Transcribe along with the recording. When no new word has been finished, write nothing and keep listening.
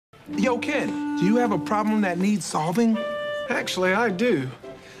Yo, Ken, do you have a problem that needs solving? Actually, I do.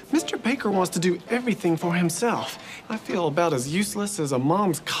 Mr. Baker wants to do everything for himself. I feel about as useless as a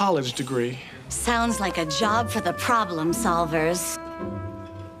mom's college degree. Sounds like a job for the problem solvers.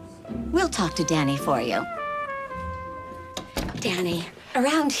 We'll talk to Danny for you. Danny,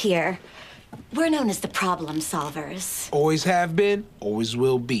 around here, we're known as the problem solvers. Always have been, always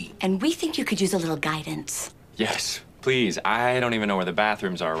will be. And we think you could use a little guidance. Yes, please. I don't even know where the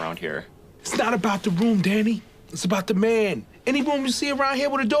bathrooms are around here. It's not about the room, Danny. It's about the man. Any room you see around here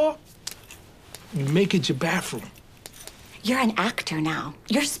with a door, you make it your bathroom. You're an actor now.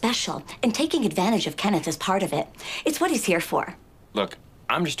 You're special, and taking advantage of Kenneth is part of it. It's what he's here for. Look,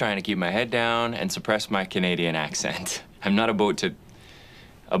 I'm just trying to keep my head down and suppress my Canadian accent. I'm not about to...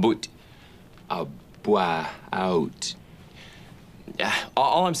 out. Yeah,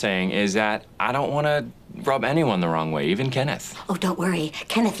 all I'm saying is that I don't want to rub anyone the wrong way, even Kenneth. Oh, don't worry.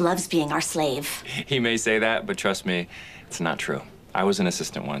 Kenneth loves being our slave. He may say that, but trust me, it's not true. I was an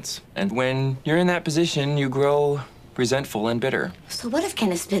assistant once. And when you're in that position, you grow resentful and bitter. So what if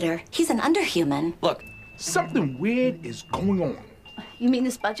Kenneth's bitter? He's an underhuman. Look. Something weird is going on. You mean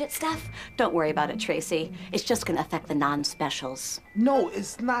this budget stuff? Don't worry about it, Tracy. It's just gonna affect the non-specials. No,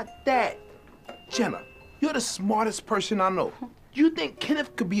 it's not that. Jenna, you're the smartest person I know. You think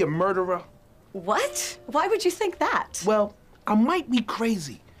Kenneth could be a murderer? What? Why would you think that? Well, I might be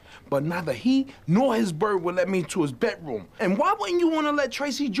crazy, but neither he nor his bird would let me into his bedroom. And why wouldn't you want to let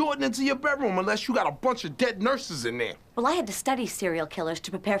Tracy Jordan into your bedroom unless you got a bunch of dead nurses in there? Well, I had to study serial killers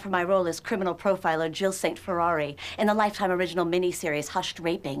to prepare for my role as criminal profiler Jill St. Ferrari in the Lifetime original miniseries Hushed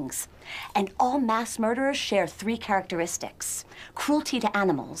Rapings. And all mass murderers share 3 characteristics. Cruelty to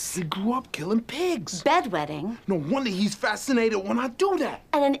animals. He grew up killing pigs. Bedwetting. No wonder he's fascinated when I do that.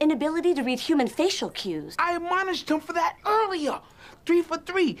 And an inability to read human facial cues. I admonished him for that earlier. 3 for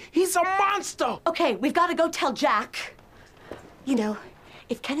 3. He's a monster. Okay, we've got to go tell Jack. You know,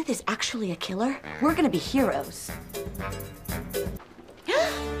 if Kenneth is actually a killer, we're gonna be heroes.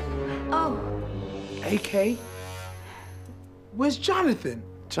 Oh. AK? Where's Jonathan?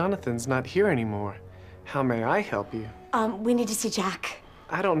 Jonathan's not here anymore. How may I help you? We need to see Jack.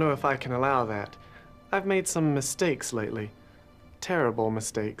 I don't know if I can allow that. I've made some mistakes lately. Terrible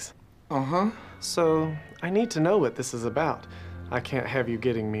mistakes. Uh-huh. So, I need to know what this is about. I can't have you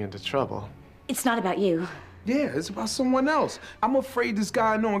getting me into trouble. It's not about you. Yeah, it's about someone else. I'm afraid this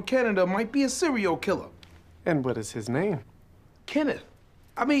guy I know in Canada might be a serial killer. And what is his name? Kenneth.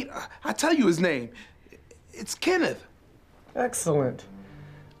 I mean, I tell you his name. It's Kenneth. Excellent.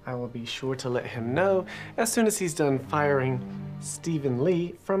 I will be sure to let him know as soon as he's done firing Stephen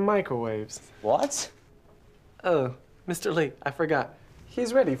Lee from microwaves. What? Oh, Mr. Lee, I forgot.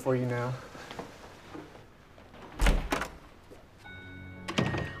 He's ready for you now.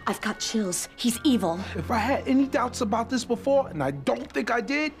 I've got chills. He's evil. If I had any doubts about this before, and I don't think I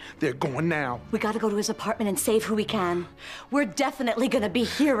did, they're going now. We gotta go to his apartment and save who we can. We're definitely gonna be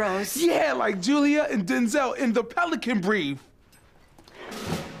heroes. Yeah, like Julia and Denzel in The Pelican Brief.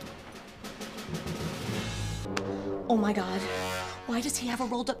 Oh my God. Why does he have a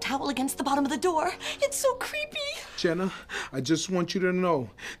rolled up towel against the bottom of the door? It's so creepy. Jenna, I just want you to know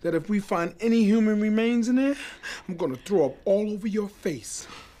that if we find any human remains in there, I'm gonna throw up all over your face.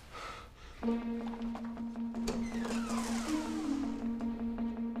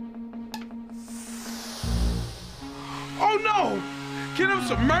 Oh no! Kenneth's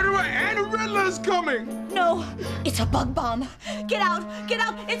a murderer and a Riddler is coming! No, it's a bug bomb. Get out,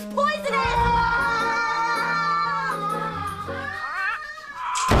 it's poisonous!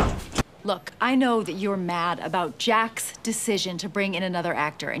 Look, I know that you're mad about Jack's decision to bring in another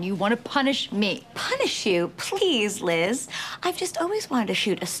actor, and you want to punish me. Punish you? Please, Liz. I've just always wanted to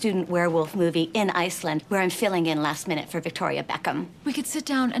shoot a student werewolf movie in Iceland where I'm filling in last minute for Victoria Beckham. We could sit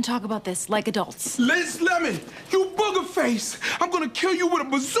down and talk about this like adults. Liz Lemon, you booger face! I'm gonna kill you with a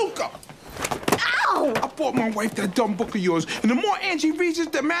bazooka! Ow! I bought my wife that dumb book of yours, and the more Angie reads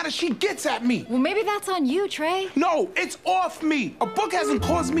it, the madder she gets at me. Well, maybe that's on you, Trey. No, it's off me. A book hasn't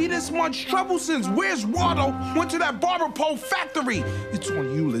caused me this much trouble since Where's Waldo went to that barber pole factory. It's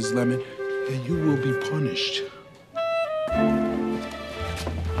on you, Liz Lemon, and you will be punished.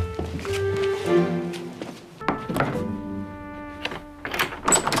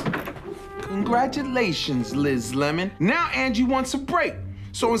 Congratulations, Liz Lemon. Now Angie wants a break.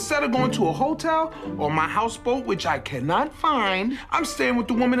 So instead of going to a hotel or my houseboat, which I cannot find, I'm staying with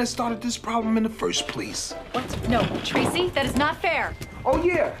the woman that started this problem in the first place. What? No, Tracy, that is not fair. Oh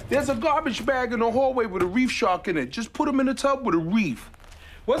yeah, there's a garbage bag in the hallway with a reef shark in it. Just put him in the tub with a reef.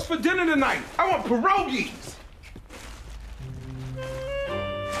 What's for dinner tonight? I want pierogies.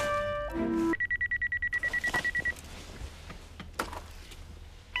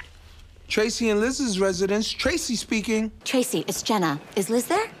 Tracy and Liz's residence. Tracy speaking. Tracy, it's Jenna. Is Liz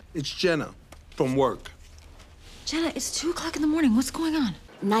there? It's Jenna from work. Jenna, it's 2 o'clock in the morning. What's going on?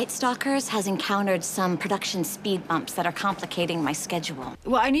 Night Stalkers has encountered some production speed bumps that are complicating my schedule.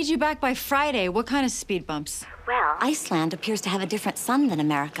 Well, I need you back by Friday. What kind of speed bumps? Well, Iceland appears to have a different sun than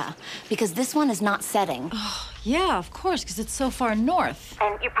America, because this one is not setting. Oh, yeah, of course, because it's so far north.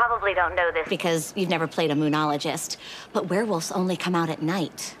 And you probably don't know this because you've never played a moonologist, but werewolves only come out at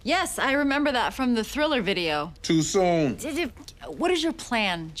night. Yes, I remember that from the Thriller video. Too soon. What is your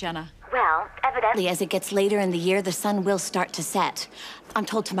plan, Jenna? Well, evidently, as it gets later in the year, the sun will start to set. I'm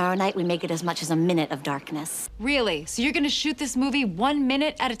told tomorrow night we may get as much as a minute of darkness. Really? So you're gonna shoot this movie 1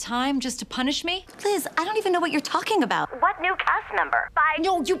 minute at a time just to punish me? Liz, I don't even know what you're talking about. What new cast member? Bye.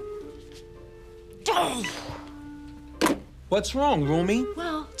 No, you... Oh. What's wrong, Roomie?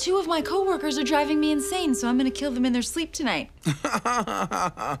 Well, 2 of my coworkers are driving me insane, so I'm gonna kill them in their sleep tonight.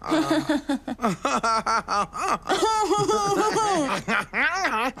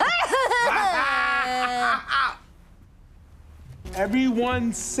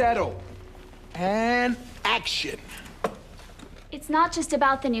 Everyone settle. And action. It's not just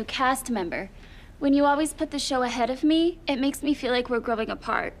about the new cast member. When you always put the show ahead of me, it makes me feel like we're growing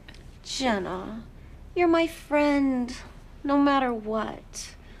apart. Jenna, you're my friend, no matter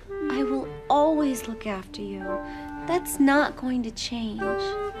what. I will always look after you. That's not going to change.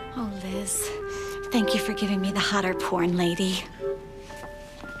 Oh, Liz, thank you for giving me the hotter porn lady.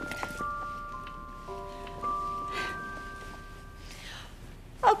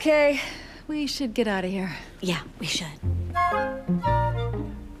 Okay, we should get out of here. Yeah, we should.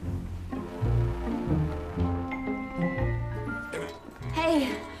 Hey,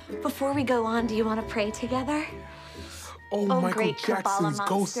 before we go on, do you want to pray together? Oh, Michael great Jackson's Kabbalah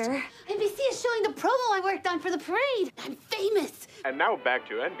ghost. monster. NBC is showing the promo I worked on for the parade. I'm famous. And now back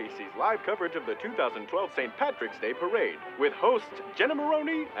to NBC's live coverage of the 2012 St. Patrick's Day Parade with hosts Jenna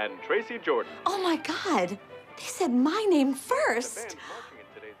Maroney and Tracy Jordan. Oh my God, they said my name first.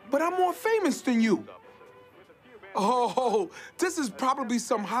 But I'm more famous than you. Oh, this is probably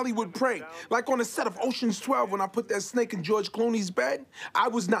some Hollywood prank. Like on the set of Ocean's 12 when I put that snake in George Clooney's bed. I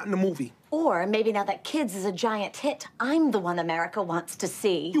was not in the movie. Or maybe now that Kids is a giant hit, I'm the one America wants to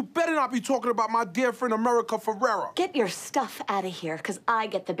see. You better not be talking about my dear friend America Ferrera. Get your stuff out of here, because I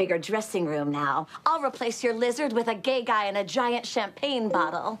get the bigger dressing room now. I'll replace your lizard with a gay guy and a giant champagne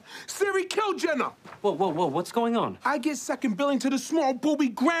bottle. Siri, kill Jenna. Whoa, what's going on? I get second billing to the small booby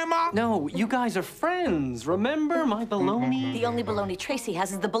grandma. No, you guys are friends. Remember my baloney? The only baloney Tracy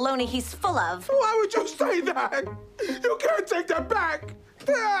has is the baloney he's full of. Why would you say that? You can't take that back.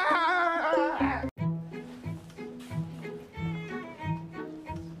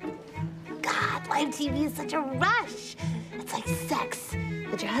 God, live TV is such a rush. It's like sex,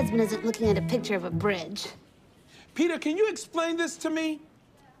 but your husband isn't looking at a picture of a bridge. Peter, can you explain this to me?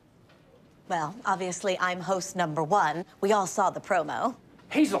 Well, obviously, I'm host number 1. We all saw the promo.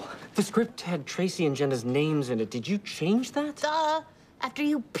 Hazel, the script had Tracy and Jenna's names in it. Did you change that? Duh. After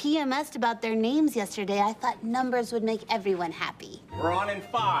you PMS'd about their names yesterday, I thought numbers would make everyone happy. We're on in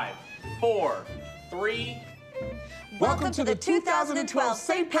 5, 4, 3. Welcome to the 2012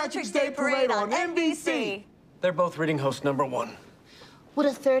 St. Patrick's Day Parade on NBC. They're both reading host number 1. Would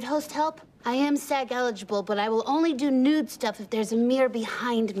a third host help? I am SAG eligible, but I will only do nude stuff if there's a mirror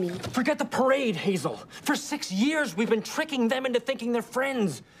behind me. Forget the parade, Hazel. For 6 years, we've been tricking them into thinking they're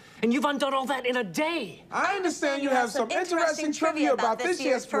friends. And you've undone all that in a day. I understand you have some interesting trivia about this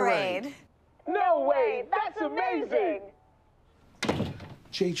year's parade. No way, that's amazing.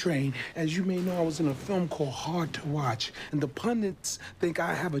 J-Train, as you may know, I was in a film called Hard to Watch, and the pundits think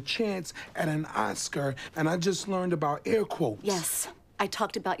I have a chance at an Oscar, and I just learned about air quotes. Yes, I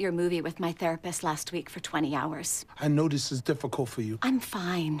talked about your movie with my therapist last week for 20 hours. I know this is difficult for you. I'm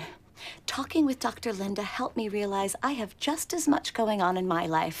fine. Talking with Dr. Linda helped me realize I have just as much going on in my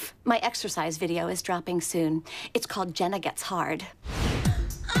life. My exercise video is dropping soon. It's called Jenna Gets Hard.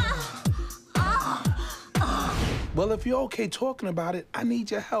 Well, if you're okay talking about it, I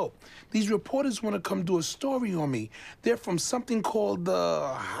need your help. These reporters want to come do a story on me. They're from something called the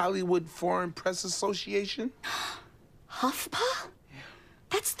Hollywood Foreign Press Association. HuffPo?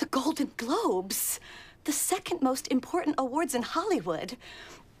 That's the Golden Globes, the second most important awards in Hollywood,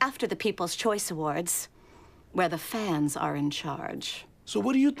 after the People's Choice Awards, where the fans are in charge. So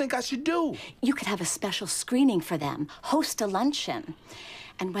what do you think I should do? You could have a special screening for them, host a luncheon,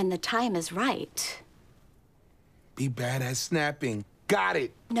 and when the time is right... Be bad at snapping. Got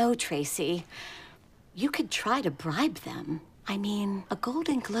it. No, Tracy. You could try to bribe them. I mean, a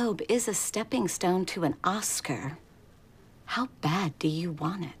Golden Globe is a stepping stone to an Oscar. How bad do you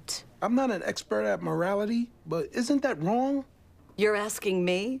want it? I'm not an expert at morality, but isn't that wrong? You're asking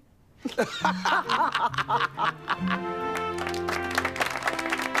me? I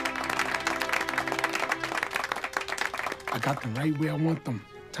got them right where I want them.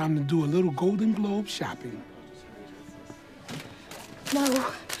 Time to do a little Golden Globe shopping. No,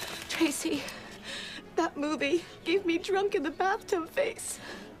 Tracy. That movie gave me drunk in the bathtub face.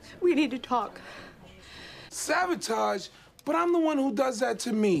 We need to talk. Sabotage? But I'm the one who does that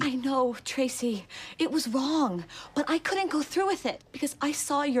to me. I know, Tracy. It was wrong, but I couldn't go through with it because I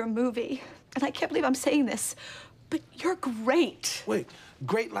saw your movie. And I can't believe I'm saying this, but you're great. Wait,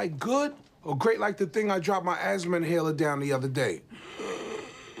 great like good or great like the thing I dropped my asthma inhaler down the other day?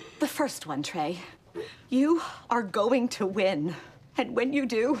 The first one, Trey. You are going to win. And when you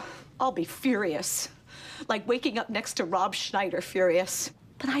do, I'll be furious. Like waking up next to Rob Schneider furious.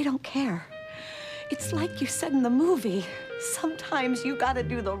 But I don't care. It's like you said in the movie. Sometimes you gotta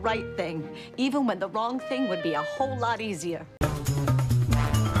do the right thing, even when the wrong thing would be a whole lot easier.